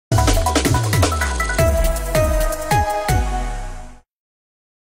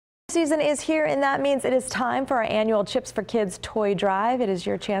Season is here, and that means it is time for our annual Chips for Kids toy drive. It is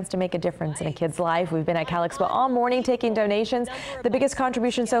your chance to make a difference in a kid's life. We've been at Cal Expo all morning taking donations. The biggest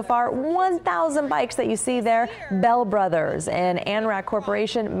contribution so far, 1,000 bikes that you see there. Bell Brothers and ANRAC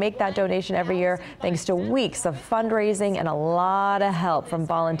Corporation make that donation every year thanks to weeks of fundraising and a lot of help from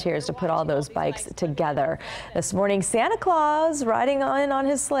volunteers to put all those bikes together. This morning, Santa Claus, riding on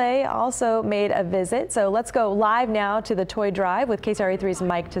his sleigh, also made a visit. So let's go live now to the toy drive with KCRA 3's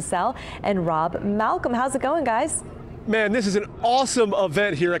Mike Tassell and Rob Malcolm. How's it going, guys? Man, this is an awesome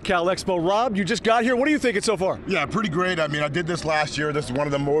event here at Cal Expo. Rob, you just got here. What are you thinking so far? Yeah, pretty great. I mean, I did this last year. This is one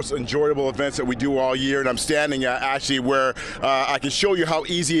of the most enjoyable events that we do all year, and I'm standing actually where I can show you how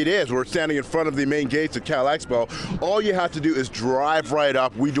easy it is. We're standing in front of the main gates at Cal Expo. All you have to do is drive right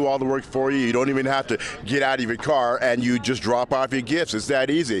up. We do all the work for you. You don't even have to get out of your car, and you just drop off your gifts. It's that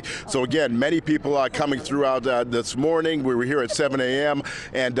easy. So again, many people are coming throughout this morning. We were here at 7 a.m.,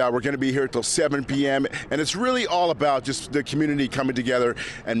 and we're going to be here until 7 p.m., and it's really all about just the community coming together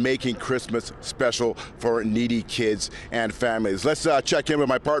and making Christmas special for needy kids and families. Let's check in with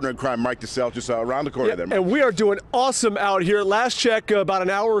my partner in crime, Mike Tassell, just around the corner there. Mike. And we are doing awesome out here. Last check about an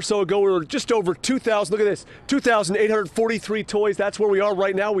hour or so ago, we were just over 2,000. Look at this, 2,843 toys. That's where we are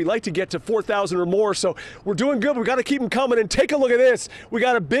right now. We like to get to 4,000 or more, so we're doing good. We've got to keep them coming. And take a look at this. We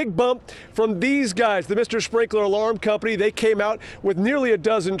got a big bump from these guys, the Mr. Sprinkler Alarm Company. They came out with nearly a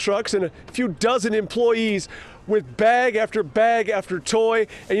dozen trucks and a few dozen employees with bag after toy.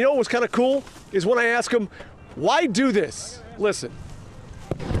 And you know what was kind of cool is when I asked them, why do this? Listen.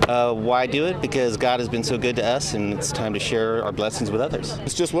 Why do it? Because God has been so good to us, and it's time to share our blessings with others.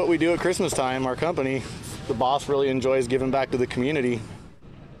 It's just what we do at Christmas time. Our company, the boss really enjoys giving back to the community.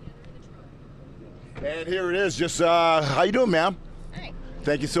 And here it is. Just how you doing, ma'am? Hi.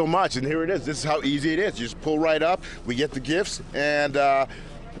 Thank you so much. And here it is. This is how easy it is. You just pull right up. We get the gifts and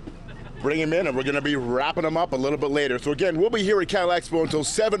bring them in, and we're going to be wrapping them up a little bit later. So again, we'll be here at Cal Expo until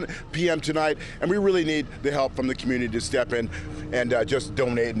 7 p.m. tonight, and we really need the help from the community to step in and just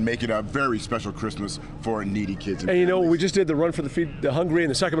donate and make it a very special Christmas for needy kids. And you know, we just did the Run for the Feed the Hungry and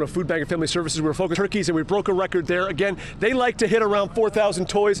the Sacramento Food Bank and Family Services. We were focused on turkeys, and we broke a record there. Again, they like to hit around 4,000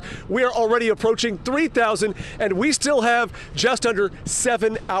 toys. We are already approaching 3,000, and we still have just under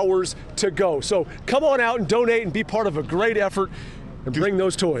 7 hours to go. So come on out and donate and be part of a great effort. And bring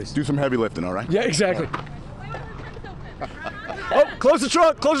those toys. Do some heavy lifting, all right? Yeah, exactly. Oh, close the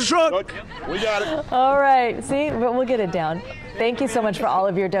trunk, close the trunk. Look, we got it. All right, see, we'll get it down. Thank you so much for all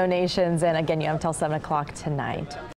of your donations. And again, you have until 7 o'clock tonight.